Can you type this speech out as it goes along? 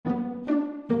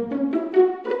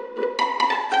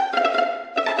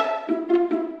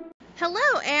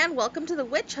welcome to the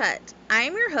Witch Hut.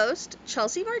 I'm your host,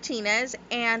 Chelsea Martinez,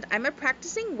 and I'm a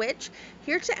practicing witch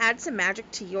here to add some magic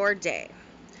to your day.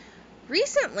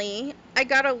 Recently, I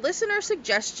got a listener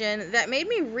suggestion that made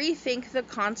me rethink the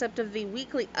concept of the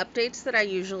weekly updates that I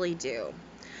usually do.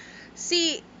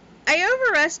 See, I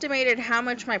overestimated how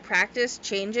much my practice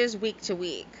changes week to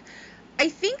week. I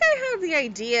think I had the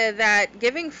idea that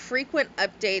giving frequent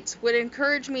updates would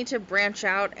encourage me to branch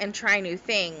out and try new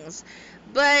things,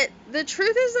 but the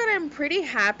truth is that I'm pretty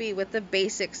happy with the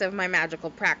basics of my magical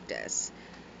practice.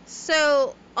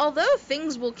 So, although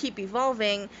things will keep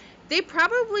evolving, they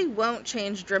probably won't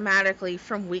change dramatically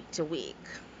from week to week.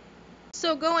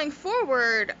 So going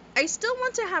forward, I still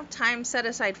want to have time set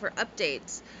aside for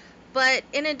updates, but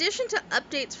in addition to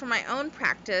updates for my own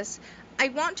practice, I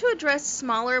want to address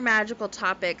smaller magical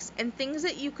topics and things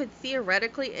that you could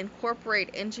theoretically incorporate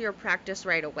into your practice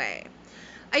right away.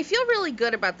 I feel really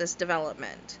good about this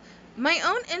development. My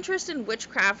own interest in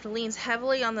witchcraft leans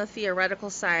heavily on the theoretical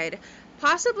side,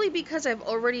 possibly because I've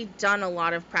already done a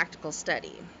lot of practical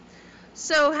study.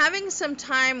 So having some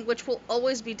time, which will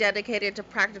always be dedicated to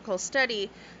practical study,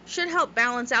 should help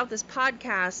balance out this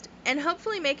podcast and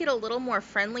hopefully make it a little more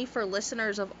friendly for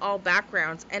listeners of all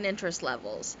backgrounds and interest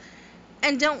levels.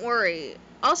 And don't worry,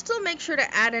 I'll still make sure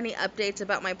to add any updates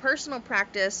about my personal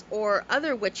practice or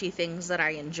other witchy things that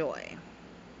I enjoy.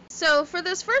 So for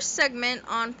this first segment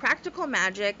on practical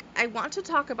magic, I want to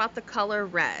talk about the color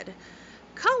red.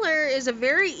 Color is a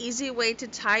very easy way to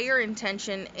tie your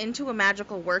intention into a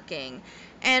magical working,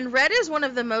 and red is one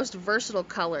of the most versatile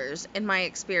colors in my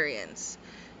experience.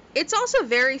 It's also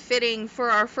very fitting for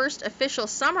our first official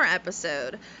summer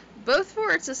episode, both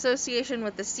for its association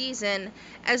with the season,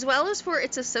 as well as for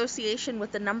its association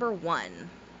with the number 1.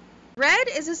 Red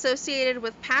is associated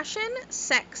with passion,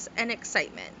 sex, and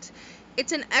excitement.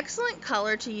 It's an excellent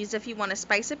color to use if you want to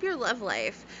spice up your love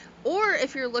life, or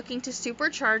if you're looking to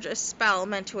supercharge a spell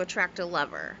meant to attract a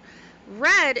lover.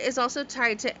 Red is also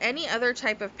tied to any other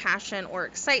type of passion or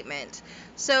excitement,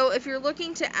 so if you're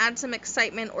looking to add some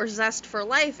excitement or zest for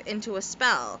life into a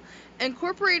spell,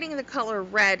 incorporating the color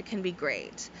red can be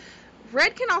great.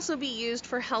 Red can also be used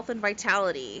for health and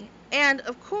vitality, and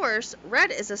of course,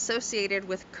 red is associated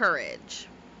with courage.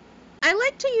 I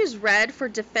like to use red for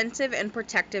defensive and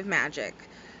protective magic.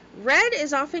 Red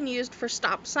is often used for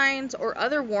stop signs or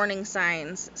other warning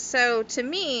signs, so to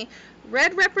me,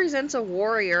 red represents a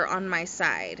warrior on my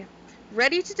side,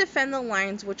 ready to defend the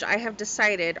lines which I have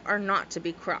decided are not to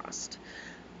be crossed.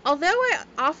 Although I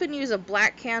often use a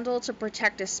black candle to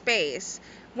protect a space,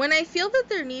 when I feel that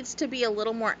there needs to be a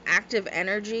little more active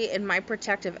energy in my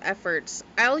protective efforts,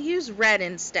 I'll use red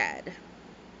instead.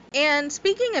 And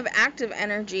speaking of active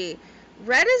energy,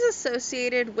 red is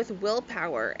associated with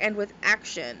willpower and with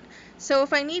action, so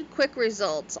if I need quick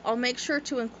results, I'll make sure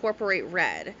to incorporate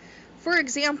red. For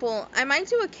example, I might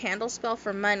do a candle spell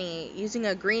for money using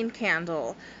a green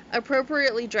candle,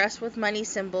 appropriately dressed with money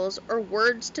symbols or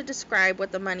words to describe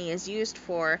what the money is used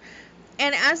for,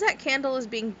 and as that candle is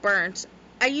being burnt,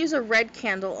 I use a red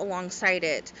candle alongside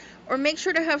it, or make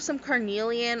sure to have some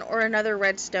carnelian or another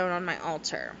red stone on my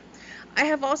altar. I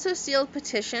have also sealed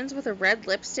petitions with a red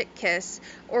lipstick kiss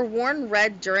or worn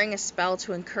red during a spell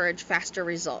to encourage faster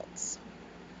results.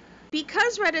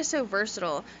 Because red is so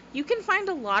versatile, you can find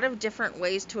a lot of different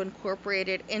ways to incorporate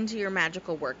it into your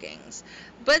magical workings,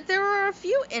 but there are a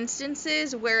few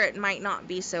instances where it might not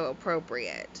be so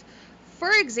appropriate.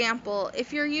 For example,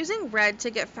 if you're using red to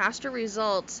get faster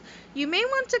results, you may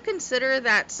want to consider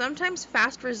that sometimes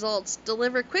fast results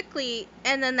deliver quickly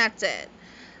and then that's it.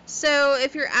 So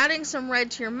if you're adding some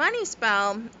red to your money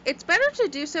spell, it's better to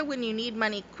do so when you need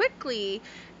money quickly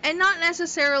and not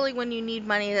necessarily when you need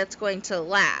money that's going to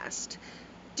last.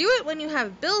 Do it when you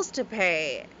have bills to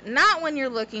pay, not when you're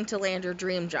looking to land your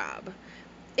dream job.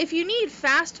 If you need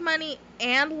fast money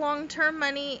and long-term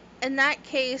money, in that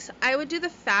case, I would do the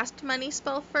fast money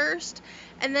spell first,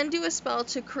 and then do a spell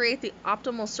to create the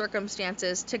optimal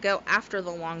circumstances to go after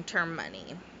the long-term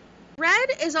money. Red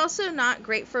is also not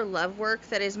great for love work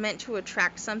that is meant to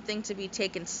attract something to be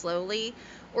taken slowly,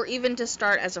 or even to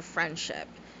start as a friendship.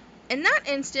 In that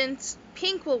instance,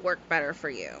 pink will work better for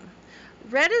you.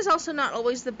 Red is also not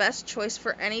always the best choice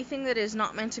for anything that is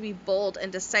not meant to be bold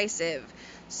and decisive,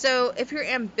 so if you're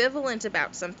ambivalent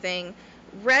about something,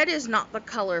 red is not the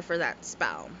color for that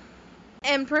spell.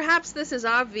 And perhaps this is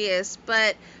obvious,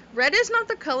 but red is not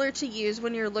the color to use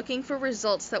when you're looking for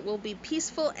results that will be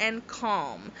peaceful and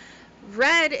calm.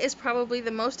 Red is probably the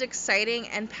most exciting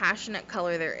and passionate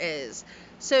color there is,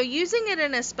 so using it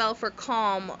in a spell for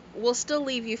calm will still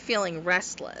leave you feeling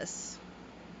restless.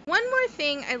 One more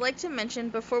thing I'd like to mention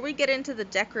before we get into the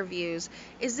deck reviews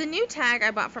is the new tag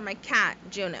I bought for my cat,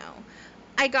 Juno.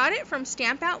 I got it from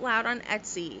Stamp Out Loud on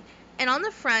Etsy, and on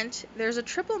the front, there's a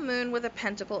triple moon with a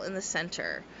pentacle in the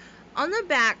center. On the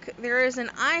back, there is an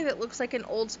eye that looks like an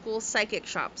old school psychic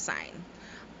shop sign.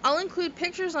 I'll include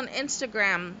pictures on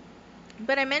Instagram,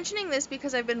 but I'm mentioning this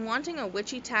because I've been wanting a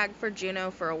witchy tag for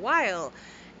Juno for a while,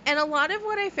 and a lot of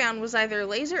what I found was either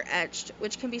laser etched,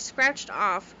 which can be scratched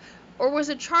off, or was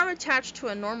a charm attached to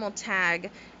a normal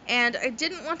tag, and I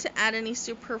didn't want to add any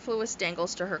superfluous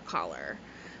dangles to her collar.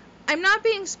 I'm not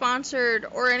being sponsored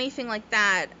or anything like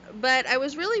that, but I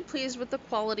was really pleased with the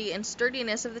quality and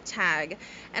sturdiness of the tag,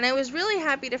 and I was really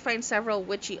happy to find several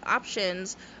witchy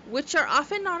options, which are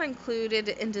often not included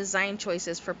in design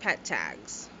choices for pet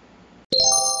tags.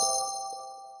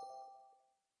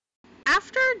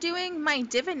 After doing my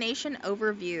divination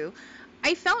overview,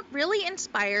 I felt really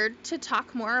inspired to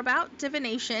talk more about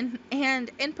divination and,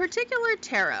 in particular,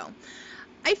 tarot.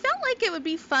 I felt like it would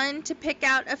be fun to pick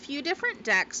out a few different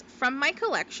decks from my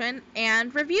collection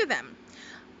and review them.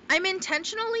 I'm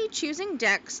intentionally choosing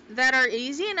decks that are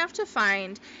easy enough to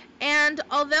find, and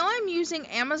although I'm using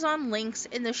Amazon links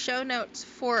in the show notes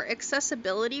for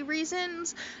accessibility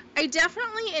reasons, I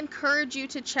definitely encourage you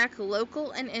to check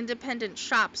local and independent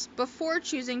shops before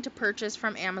choosing to purchase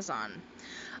from Amazon.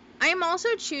 I am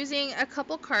also choosing a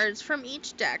couple cards from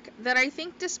each deck that I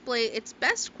think display its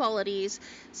best qualities,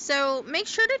 so make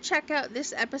sure to check out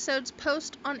this episode's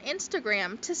post on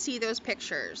Instagram to see those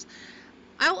pictures.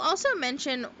 I'll also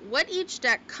mention what each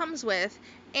deck comes with,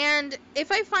 and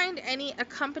if I find any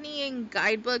accompanying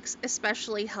guidebooks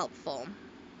especially helpful.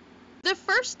 The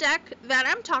first deck that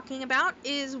I'm talking about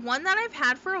is one that I've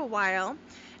had for a while,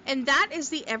 and that is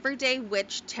the Everyday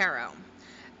Witch Tarot.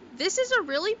 This is a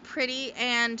really pretty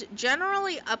and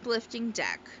generally uplifting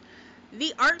deck.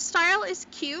 The art style is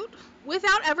cute,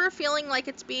 without ever feeling like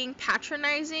it's being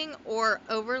patronizing or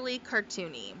overly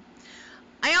cartoony.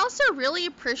 I also really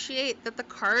appreciate that the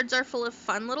cards are full of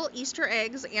fun little Easter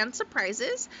eggs and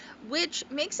surprises, which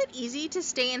makes it easy to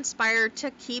stay inspired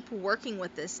to keep working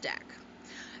with this deck.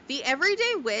 The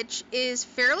Everyday Witch is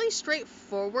fairly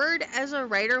straightforward as a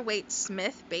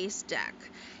Rider-Waite-Smith based deck.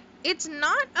 It's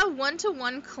not a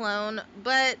one-to-one clone,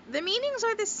 but the meanings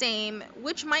are the same,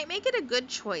 which might make it a good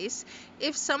choice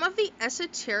if some of the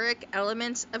esoteric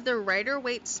elements of the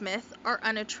Rider-Waite-Smith are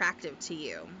unattractive to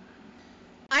you.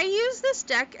 I use this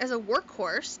deck as a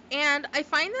workhorse, and I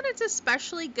find that it's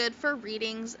especially good for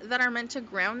readings that are meant to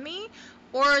ground me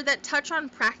or that touch on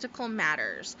practical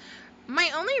matters. My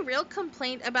only real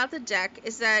complaint about the deck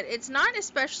is that it's not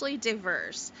especially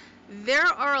diverse. There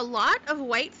are a lot of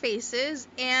white faces,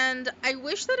 and I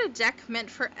wish that a deck meant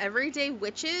for everyday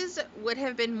witches would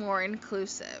have been more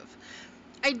inclusive.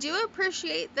 I do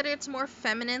appreciate that it's more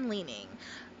feminine leaning.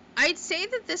 I'd say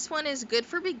that this one is good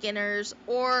for beginners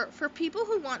or for people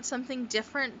who want something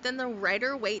different than the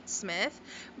Rider-Waite-Smith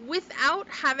without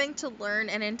having to learn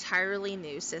an entirely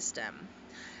new system.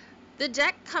 The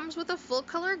deck comes with a full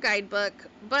color guidebook,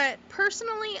 but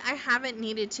personally I haven't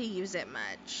needed to use it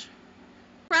much.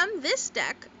 From this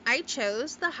deck, I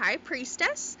chose the High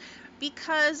Priestess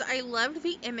because I loved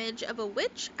the image of a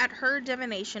witch at her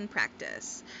divination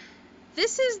practice.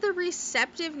 This is the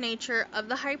receptive nature of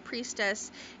the High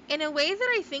Priestess in a way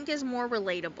that I think is more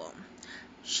relatable.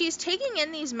 She's taking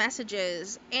in these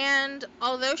messages, and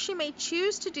although she may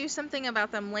choose to do something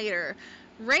about them later,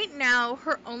 right now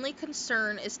her only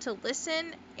concern is to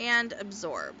listen and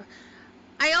absorb.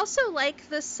 I also like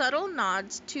the subtle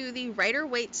nods to the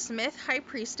Rider-Waite-Smith High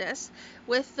Priestess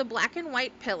with the black and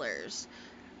white pillars.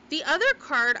 The other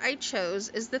card I chose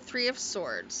is the Three of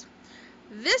Swords.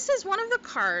 This is one of the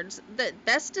cards that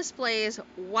best displays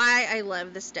why I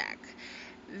love this deck.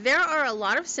 There are a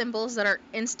lot of symbols that are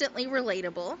instantly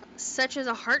relatable, such as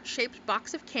a heart-shaped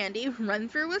box of candy run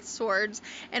through with swords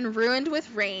and ruined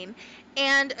with rain,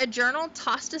 and a journal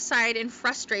tossed aside in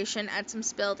frustration at some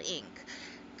spilled ink.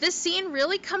 This scene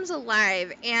really comes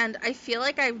alive, and I feel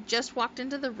like I've just walked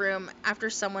into the room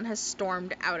after someone has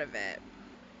stormed out of it.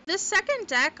 The second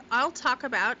deck I'll talk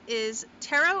about is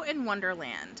Tarot in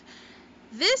Wonderland.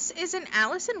 This is an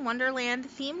Alice in Wonderland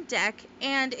themed deck,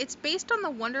 and it's based on the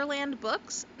Wonderland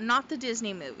books, not the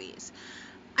Disney movies.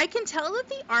 I can tell that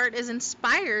the art is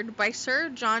inspired by Sir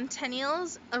John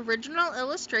Tenniel's original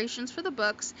illustrations for the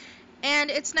books, and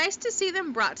it's nice to see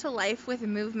them brought to life with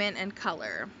movement and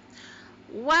color.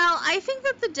 While I think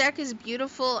that the deck is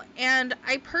beautiful, and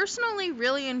I personally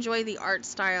really enjoy the art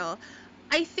style,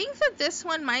 I think that this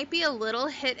one might be a little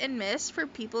hit and miss for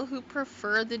people who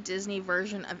prefer the Disney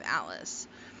version of Alice.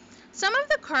 Some of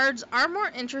the cards are more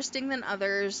interesting than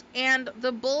others, and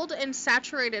the bold and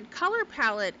saturated color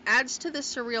palette adds to the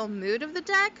surreal mood of the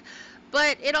deck,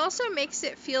 but it also makes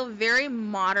it feel very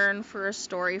modern for a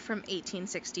story from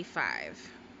 1865.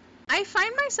 I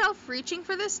find myself reaching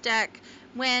for this deck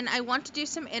when I want to do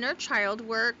some inner child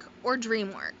work or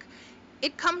dream work.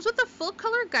 It comes with a full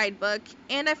color guidebook,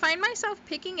 and I find myself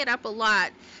picking it up a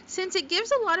lot since it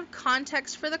gives a lot of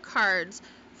context for the cards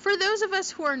for those of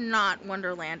us who are not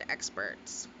Wonderland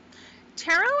experts.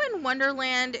 Tarot in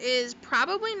Wonderland is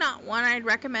probably not one I'd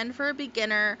recommend for a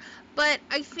beginner, but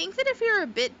I think that if you're a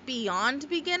bit beyond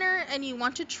beginner and you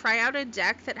want to try out a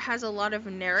deck that has a lot of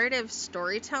narrative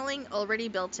storytelling already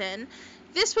built in,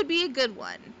 this would be a good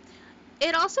one.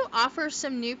 It also offers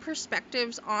some new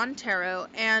perspectives on tarot,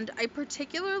 and I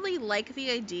particularly like the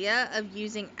idea of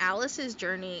using Alice's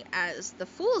journey as the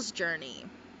Fool's journey.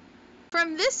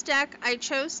 From this deck, I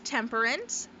chose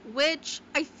Temperance, which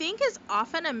I think is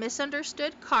often a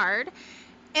misunderstood card,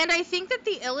 and I think that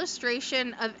the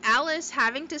illustration of Alice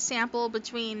having to sample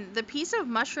between the piece of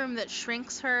mushroom that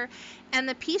shrinks her and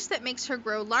the piece that makes her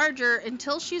grow larger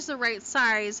until she's the right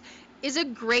size is a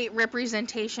great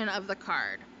representation of the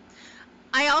card.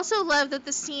 I also love that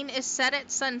the scene is set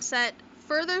at sunset,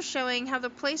 further showing how the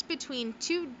place between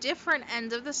two different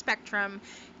ends of the spectrum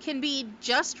can be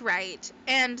just right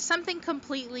and something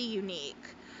completely unique.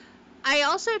 I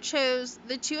also chose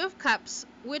the Two of Cups,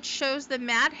 which shows the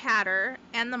Mad Hatter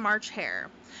and the March Hare.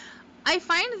 I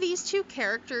find these two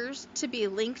characters to be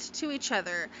linked to each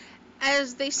other,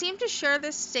 as they seem to share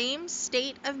the same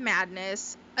state of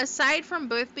madness, aside from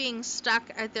both being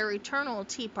stuck at their eternal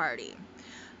tea party.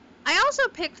 I also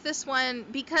picked this one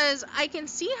because I can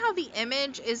see how the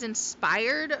image is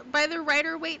inspired by the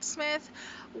Rider-Waite-Smith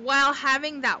while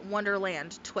having that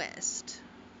Wonderland twist.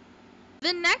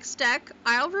 The next deck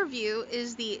I'll review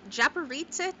is the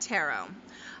Japaritse Tarot.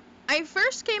 I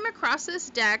first came across this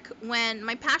deck when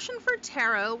my passion for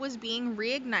tarot was being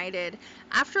reignited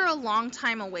after a long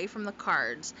time away from the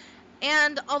cards.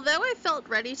 And although I felt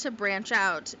ready to branch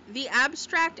out, the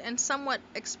abstract and somewhat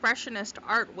expressionist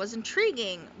art was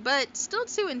intriguing, but still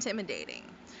too intimidating.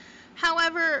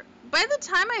 However, by the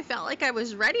time I felt like I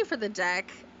was ready for the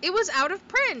deck, it was out of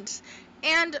print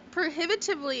and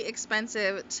prohibitively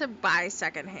expensive to buy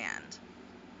secondhand.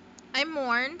 I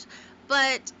mourned,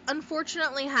 but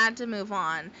unfortunately had to move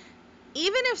on,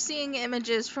 even if seeing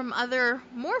images from other,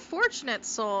 more fortunate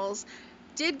souls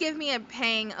did give me a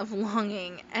pang of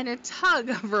longing and a tug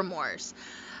of remorse.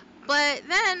 But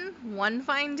then, one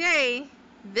fine day,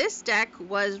 this deck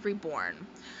was reborn.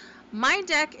 My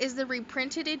deck is the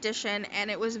reprinted edition,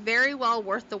 and it was very well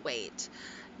worth the wait.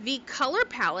 The color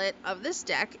palette of this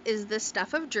deck is the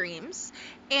Stuff of Dreams,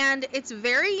 and it's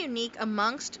very unique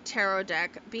amongst tarot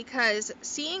deck because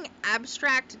seeing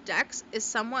abstract decks is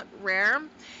somewhat rare.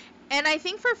 And I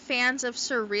think for fans of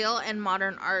surreal and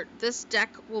modern art, this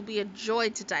deck will be a joy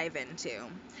to dive into.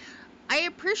 I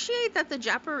appreciate that the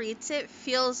Japaritse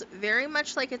feels very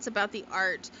much like it's about the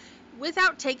art,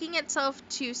 without taking itself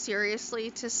too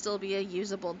seriously to still be a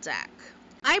usable deck.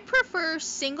 I prefer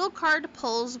single card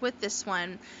pulls with this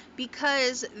one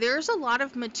because there's a lot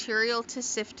of material to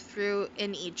sift through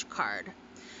in each card.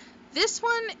 This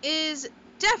one is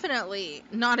definitely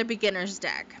not a beginner's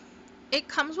deck. It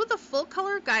comes with a full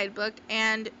color guidebook,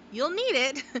 and you'll need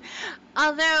it,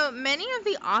 although many of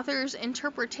the author's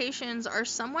interpretations are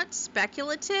somewhat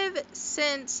speculative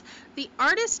since the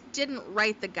artist didn't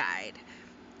write the guide.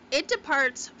 It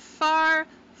departs far,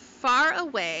 far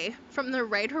away from the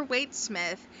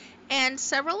Rider-Waite-Smith, and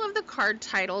several of the card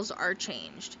titles are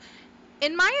changed.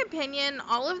 In my opinion,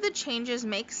 all of the changes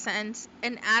make sense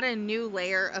and add a new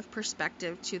layer of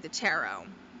perspective to the tarot.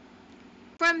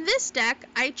 From this deck,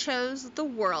 I chose The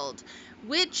World,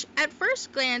 which at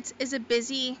first glance is a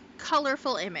busy,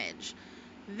 colorful image.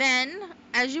 Then,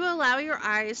 as you allow your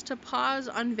eyes to pause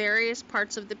on various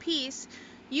parts of the piece,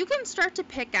 you can start to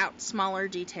pick out smaller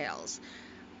details.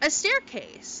 A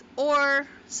staircase, or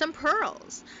some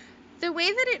pearls. The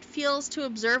way that it feels to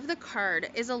observe the card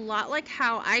is a lot like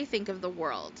how I think of the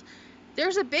world.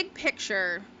 There's a big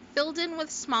picture filled in with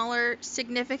smaller,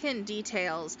 significant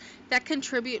details that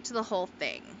contribute to the whole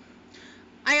thing.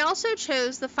 I also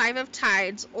chose the Five of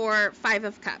Tides, or Five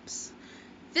of Cups.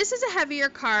 This is a heavier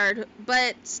card,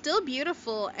 but still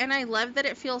beautiful, and I love that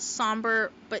it feels somber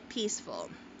but peaceful.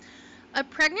 A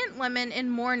pregnant woman in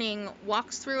mourning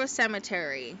walks through a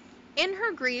cemetery. In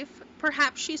her grief,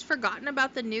 perhaps she's forgotten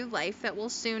about the new life that will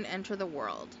soon enter the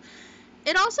world.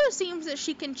 It also seems that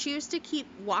she can choose to keep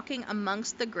walking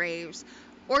amongst the graves,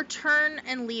 or turn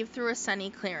and leave through a sunny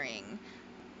clearing.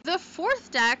 The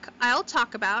fourth deck I'll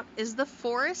talk about is the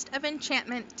Forest of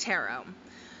Enchantment Tarot.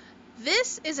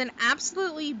 This is an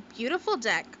absolutely beautiful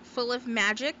deck full of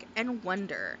magic and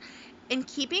wonder. In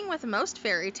keeping with most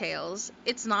fairy tales,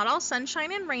 it's not all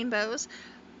sunshine and rainbows,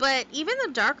 but even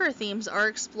the darker themes are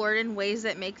explored in ways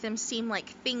that make them seem like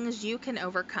things you can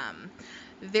overcome.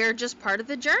 They're just part of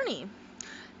the journey.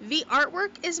 The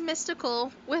artwork is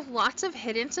mystical with lots of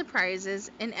hidden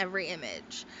surprises in every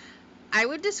image. I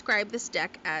would describe this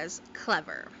deck as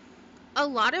clever. A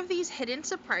lot of these hidden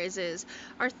surprises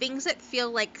are things that feel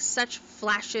like such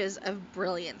flashes of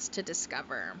brilliance to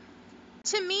discover.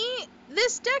 To me,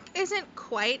 this deck isn't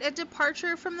quite a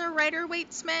departure from the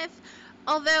Rider-Waite-Smith,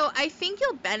 although I think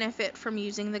you'll benefit from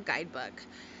using the guidebook.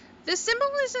 The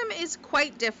symbolism is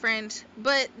quite different,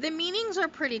 but the meanings are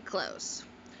pretty close.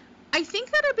 I think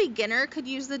that a beginner could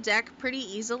use the deck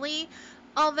pretty easily,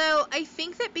 although I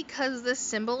think that because the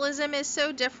symbolism is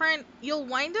so different, you'll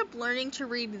wind up learning to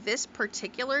read this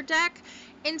particular deck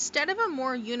instead of a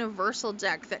more universal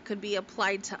deck that could be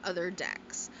applied to other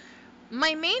decks.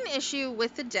 My main issue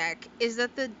with the deck is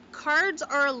that the cards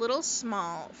are a little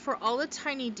small for all the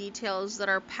tiny details that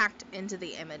are packed into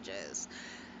the images.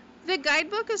 The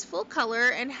guidebook is full color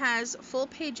and has full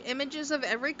page images of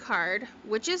every card,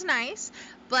 which is nice,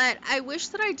 but I wish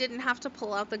that I didn't have to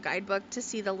pull out the guidebook to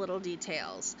see the little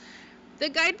details. The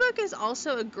guidebook is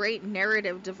also a great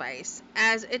narrative device,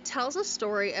 as it tells a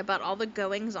story about all the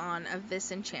goings-on of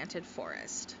this enchanted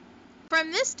forest.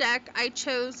 From this deck, I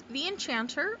chose the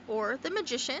Enchanter, or the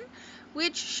Magician,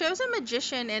 which shows a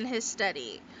magician in his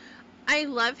study. I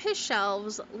love his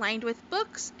shelves lined with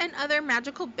books and other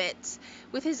magical bits,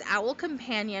 with his owl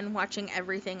companion watching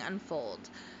everything unfold.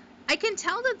 I can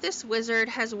tell that this wizard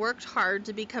has worked hard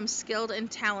to become skilled and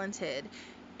talented,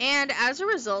 and as a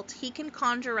result, he can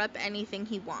conjure up anything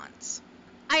he wants.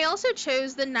 I also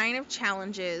chose the Nine of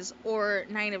Challenges, or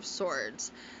Nine of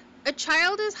Swords. A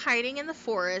child is hiding in the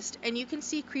forest, and you can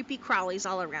see creepy crawlies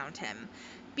all around him.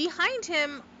 Behind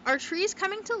him are trees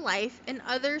coming to life and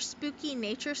other spooky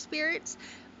nature spirits,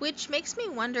 which makes me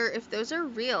wonder if those are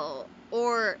real,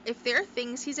 or if they're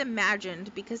things he's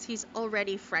imagined because he's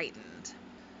already frightened.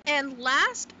 And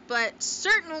last, but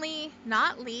certainly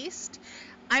not least,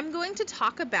 I'm going to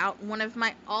talk about one of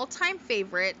my all-time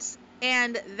favorites,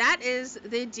 and that is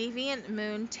the Deviant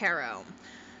Moon Tarot.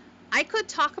 I could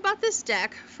talk about this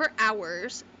deck for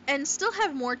hours and still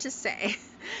have more to say.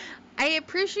 I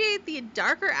appreciate the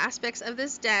darker aspects of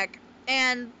this deck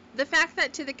and the fact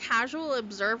that to the casual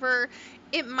observer,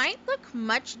 it might look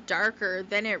much darker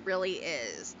than it really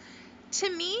is. To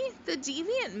me, the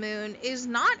Deviant Moon is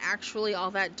not actually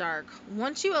all that dark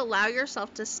once you allow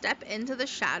yourself to step into the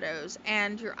shadows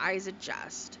and your eyes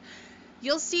adjust.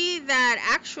 You'll see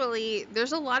that actually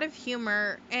there's a lot of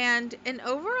humor and an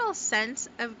overall sense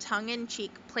of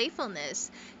tongue-in-cheek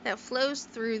playfulness that flows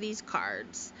through these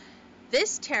cards.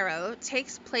 This tarot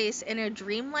takes place in a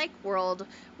dreamlike world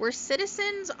where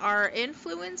citizens are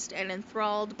influenced and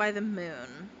enthralled by the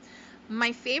moon.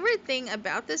 My favorite thing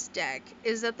about this deck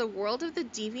is that the world of the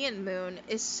Deviant Moon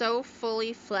is so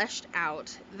fully fleshed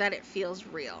out that it feels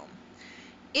real.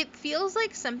 It feels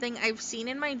like something I've seen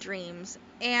in my dreams,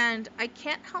 and I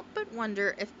can't help but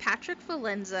wonder if Patrick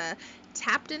Valenza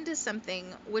tapped into something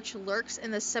which lurks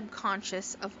in the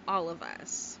subconscious of all of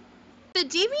us. The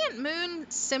Deviant Moon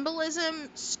symbolism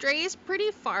strays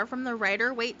pretty far from the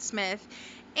Rider-Waite-Smith,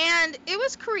 and it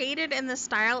was created in the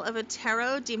style of a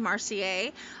Tarot de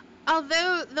Marseille,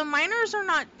 although the minors are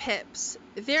not pips,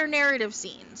 they're narrative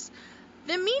scenes.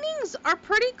 The meanings are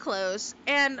pretty close,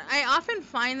 and I often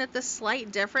find that the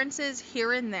slight differences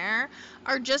here and there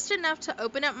are just enough to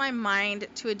open up my mind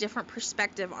to a different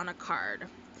perspective on a card.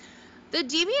 The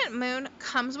Deviant Moon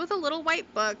comes with a little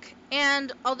white book,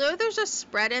 and although there's a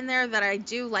spread in there that I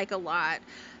do like a lot,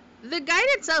 the guide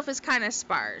itself is kind of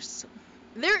sparse.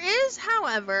 There is,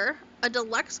 however, a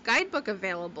deluxe guidebook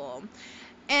available,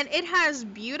 and it has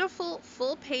beautiful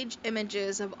full-page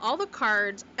images of all the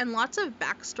cards and lots of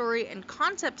backstory and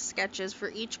concept sketches for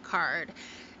each card.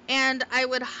 And I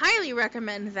would highly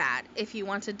recommend that if you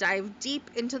want to dive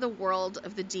deep into the world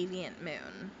of the Deviant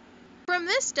Moon. From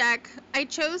this deck, I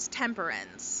chose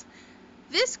Temperance.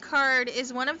 This card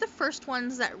is one of the first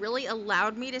ones that really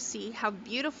allowed me to see how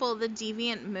beautiful the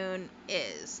Deviant Moon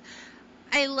is.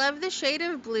 I love the shade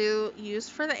of blue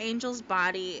used for the angel's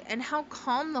body and how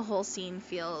calm the whole scene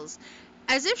feels,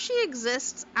 as if she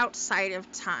exists outside of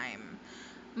time.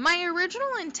 My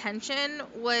original intention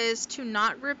was to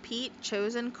not repeat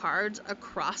chosen cards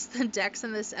across the decks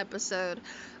in this episode,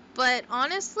 but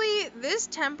honestly, this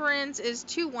Temperance is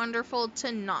too wonderful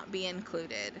to not be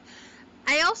included.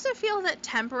 I also feel that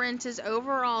temperance is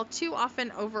overall too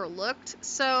often overlooked,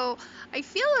 so I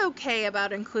feel okay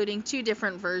about including two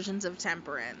different versions of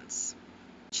temperance.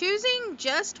 Choosing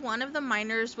just one of the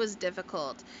minors was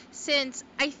difficult, since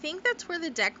I think that's where the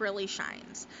deck really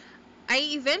shines. I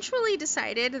eventually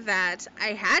decided that I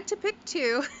had to pick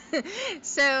two,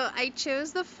 so I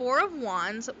chose the Four of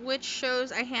Wands, which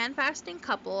shows a hand fasting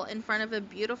couple in front of a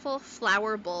beautiful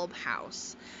flower bulb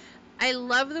house. I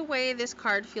love the way this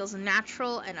card feels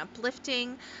natural and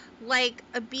uplifting, like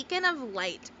a beacon of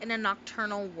light in a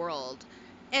nocturnal world.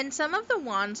 And some of the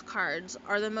Wands cards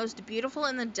are the most beautiful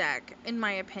in the deck, in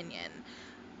my opinion.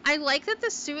 I like that the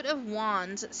suit of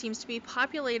Wands seems to be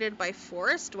populated by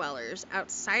forest dwellers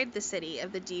outside the city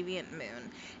of the Deviant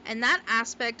Moon, and that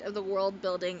aspect of the world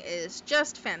building is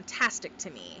just fantastic to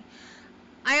me.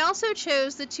 I also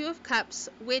chose the Two of Cups,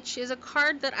 which is a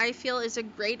card that I feel is a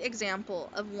great example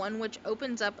of one which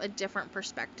opens up a different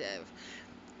perspective.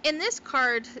 In this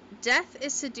card, Death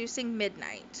is seducing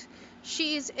Midnight.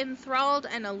 She's enthralled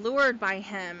and allured by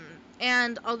him,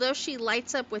 and although she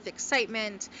lights up with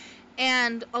excitement,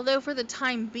 and although for the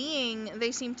time being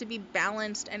they seem to be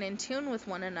balanced and in tune with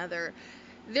one another,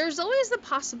 there's always the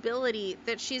possibility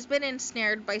that she's been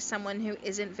ensnared by someone who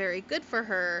isn't very good for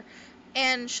her,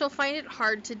 and she'll find it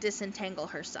hard to disentangle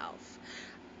herself.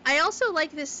 I also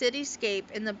like the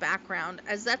cityscape in the background,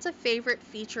 as that's a favorite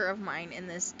feature of mine in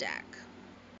this deck.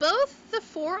 Both the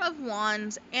Four of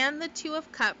Wands and the Two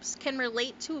of Cups can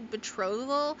relate to a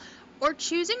betrothal or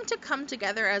choosing to come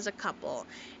together as a couple,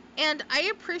 and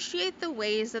I appreciate the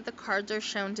ways that the cards are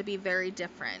shown to be very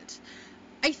different.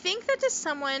 I think that to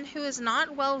someone who is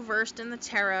not well versed in the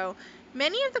tarot,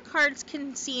 many of the cards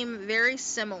can seem very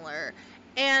similar,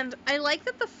 and I like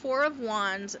that the Four of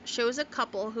Wands shows a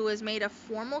couple who has made a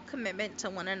formal commitment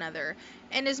to one another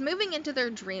and is moving into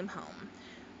their dream home.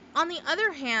 On the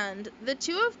other hand, the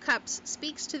Two of Cups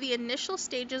speaks to the initial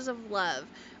stages of love,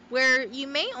 where you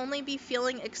may only be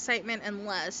feeling excitement and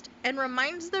lust, and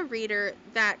reminds the reader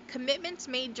that commitments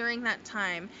made during that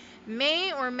time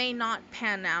may or may not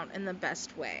pan out in the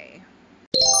best way.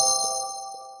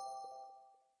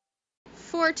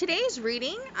 For today's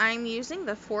reading, I'm using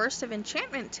the Forest of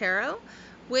Enchantment Tarot,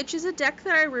 which is a deck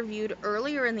that I reviewed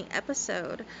earlier in the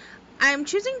episode. I'm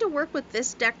choosing to work with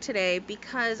this deck today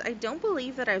because I don't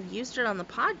believe that I've used it on the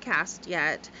podcast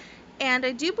yet, and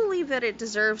I do believe that it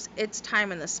deserves its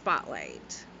time in the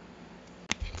spotlight.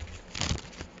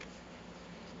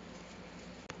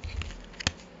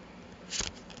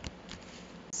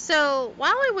 So,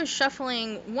 while I was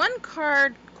shuffling, one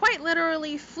card quite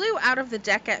literally flew out of the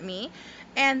deck at me,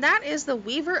 and that is the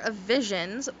Weaver of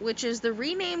Visions, which is the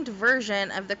renamed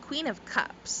version of the Queen of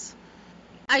Cups.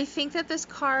 I think that this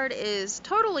card is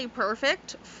totally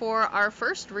perfect for our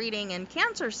first reading in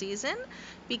Cancer season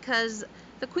because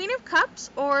the Queen of Cups,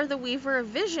 or the Weaver of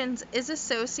Visions, is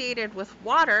associated with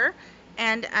water,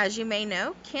 and as you may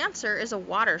know, Cancer is a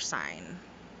water sign.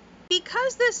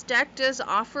 Because this deck does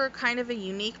offer kind of a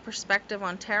unique perspective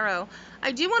on tarot,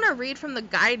 I do want to read from the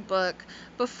guidebook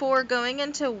before going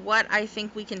into what I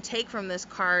think we can take from this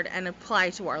card and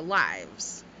apply to our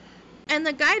lives. And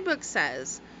the guidebook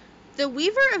says, the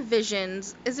Weaver of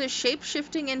Visions is a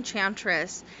shape-shifting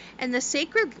enchantress, and the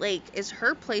sacred lake is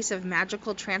her place of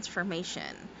magical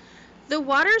transformation. The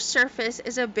water's surface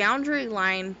is a boundary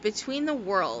line between the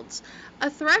worlds, a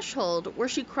threshold where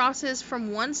she crosses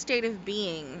from one state of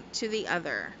being to the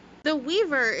other. The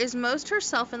Weaver is most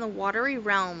herself in the watery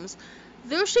realms,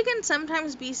 though she can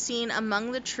sometimes be seen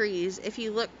among the trees if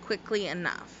you look quickly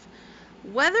enough.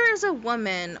 Whether as a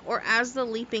woman or as the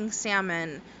leaping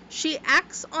salmon, she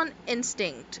acts on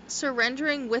instinct,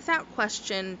 surrendering without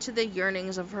question to the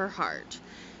yearnings of her heart.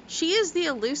 She is the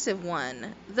elusive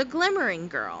one, the glimmering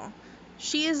girl.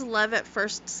 She is love at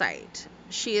first sight.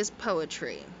 She is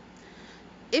poetry.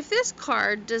 If this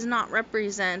card does not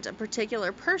represent a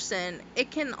particular person,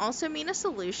 it can also mean a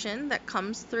solution that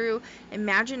comes through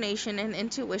imagination and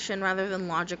intuition rather than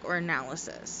logic or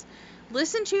analysis.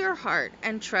 Listen to your heart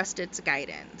and trust its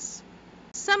guidance.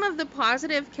 Some of the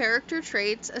positive character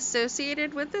traits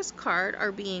associated with this card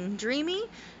are being dreamy,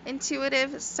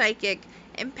 intuitive, psychic,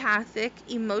 empathic,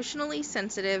 emotionally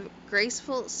sensitive,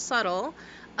 graceful, subtle,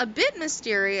 a bit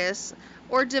mysterious,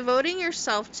 or devoting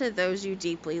yourself to those you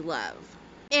deeply love.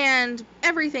 And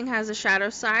everything has a shadow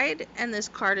side, and this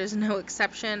card is no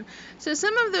exception. So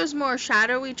some of those more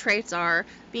shadowy traits are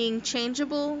being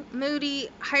changeable, moody,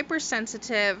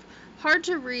 hypersensitive, hard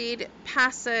to read,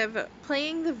 passive,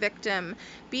 playing the victim,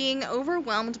 being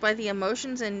overwhelmed by the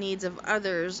emotions and needs of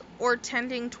others, or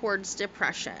tending towards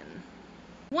depression.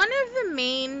 One of the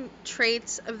main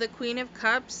traits of the Queen of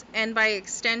Cups, and by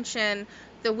extension,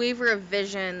 the Weaver of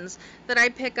Visions, that I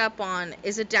pick up on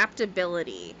is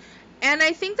adaptability. And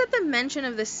I think that the mention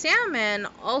of the salmon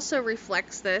also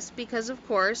reflects this because, of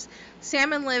course,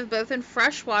 salmon live both in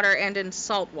freshwater and in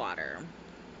saltwater.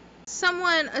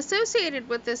 Someone associated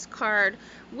with this card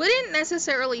wouldn't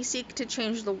necessarily seek to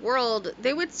change the world,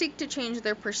 they would seek to change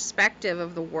their perspective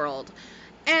of the world.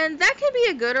 And that can be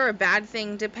a good or a bad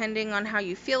thing depending on how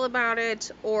you feel about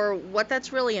it or what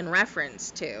that's really in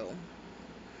reference to.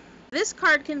 This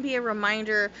card can be a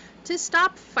reminder to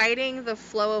stop fighting the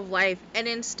flow of life and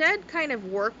instead kind of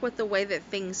work with the way that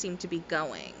things seem to be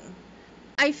going.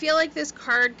 I feel like this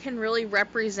card can really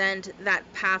represent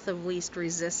that path of least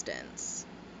resistance.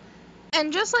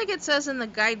 And just like it says in the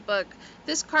guidebook,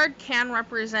 this card can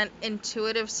represent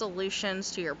intuitive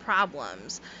solutions to your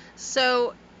problems.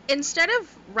 So instead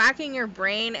of racking your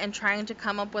brain and trying to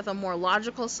come up with a more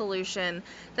logical solution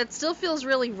that still feels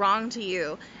really wrong to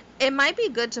you, it might be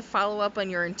good to follow up on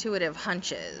your intuitive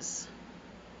hunches.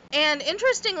 And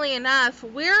interestingly enough,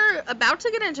 we're about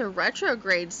to get into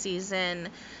retrograde season,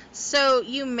 so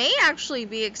you may actually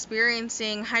be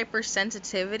experiencing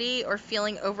hypersensitivity or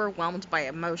feeling overwhelmed by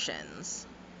emotions.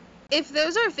 If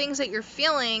those are things that you're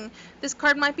feeling, this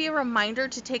card might be a reminder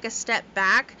to take a step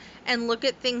back and look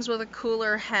at things with a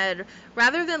cooler head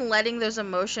rather than letting those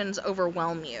emotions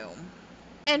overwhelm you.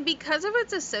 And because of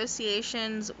its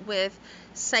associations with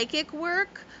psychic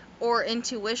work or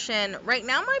intuition, right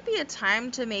now might be a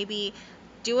time to maybe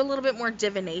do a little bit more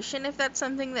divination if that's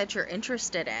something that you're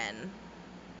interested in.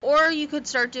 Or you could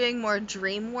start doing more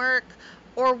dream work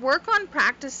or work on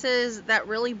practices that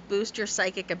really boost your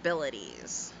psychic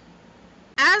abilities.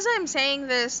 As I'm saying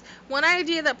this, one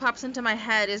idea that pops into my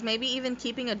head is maybe even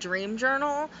keeping a dream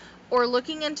journal or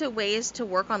looking into ways to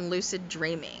work on lucid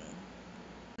dreaming.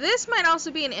 This might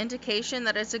also be an indication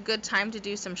that it's a good time to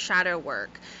do some shadow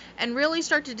work and really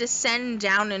start to descend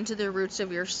down into the roots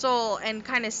of your soul and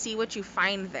kind of see what you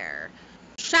find there.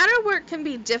 Shadow work can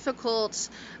be difficult,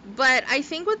 but I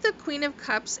think with the Queen of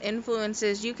Cups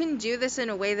influences, you can do this in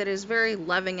a way that is very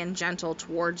loving and gentle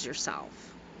towards yourself.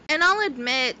 And I'll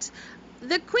admit,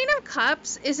 the Queen of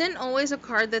Cups isn't always a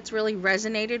card that's really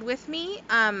resonated with me.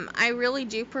 I really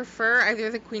do prefer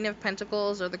either the Queen of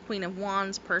Pentacles or the Queen of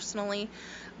Wands personally.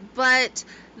 But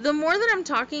the more that I'm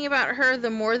talking about her,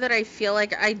 the more that I feel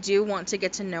like I do want to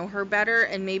get to know her better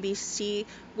and maybe see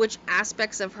which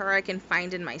aspects of her I can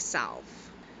find in myself.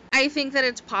 I think that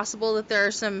it's possible that there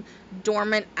are some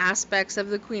dormant aspects of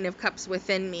the Queen of Cups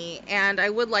within me, and I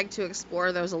would like to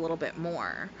explore those a little bit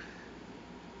more.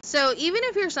 So even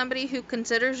if you're somebody who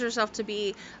considers yourself to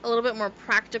be a little bit more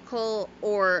practical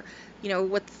or,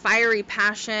 with fiery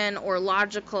passion or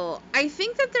logical, I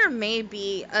think that there may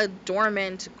be a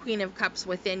dormant Queen of Cups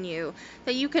within you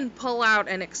that you can pull out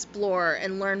and explore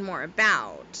and learn more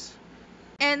about.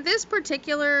 And this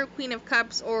particular Queen of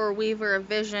Cups or Weaver of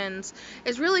Visions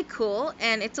is really cool,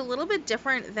 and it's a little bit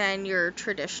different than your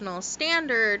traditional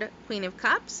standard Queen of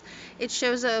Cups. It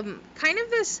shows kind of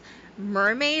this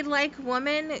mermaid-like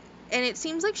woman, and it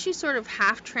seems like she's sort of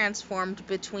half transformed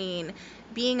between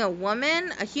being a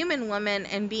woman, a human woman,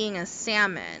 and being a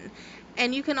salmon.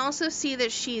 And you can also see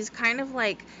that she's kind of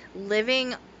like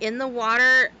living in the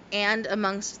water and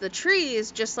amongst the trees,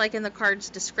 just like in the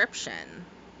card's description.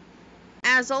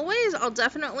 As always, I'll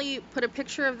definitely put a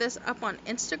picture of this up on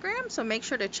Instagram, so make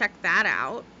sure to check that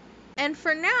out. And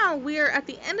for now, we are at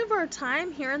the end of our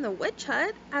time here in the Witch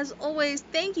Hut. As always,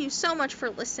 thank you so much for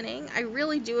listening. I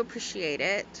really do appreciate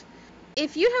it.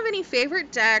 If you have any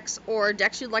favorite decks or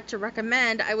decks you'd like to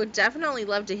recommend, I would definitely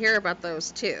love to hear about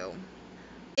those too.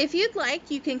 If you'd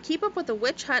like, you can keep up with the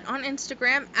Witch Hut on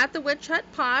Instagram at the Witch Hut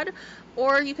Pod,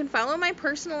 or you can follow my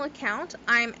personal account.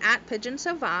 I'm at Pigeon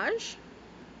Sauvage.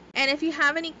 And if you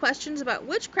have any questions about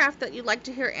witchcraft that you'd like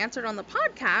to hear answered on the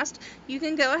podcast, you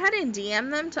can go ahead and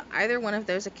DM them to either one of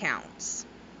those accounts.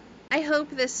 I hope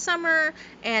this summer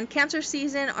and Cancer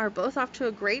season are both off to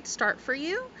a great start for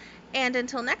you. And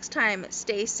until next time,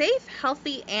 stay safe,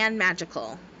 healthy, and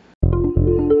magical.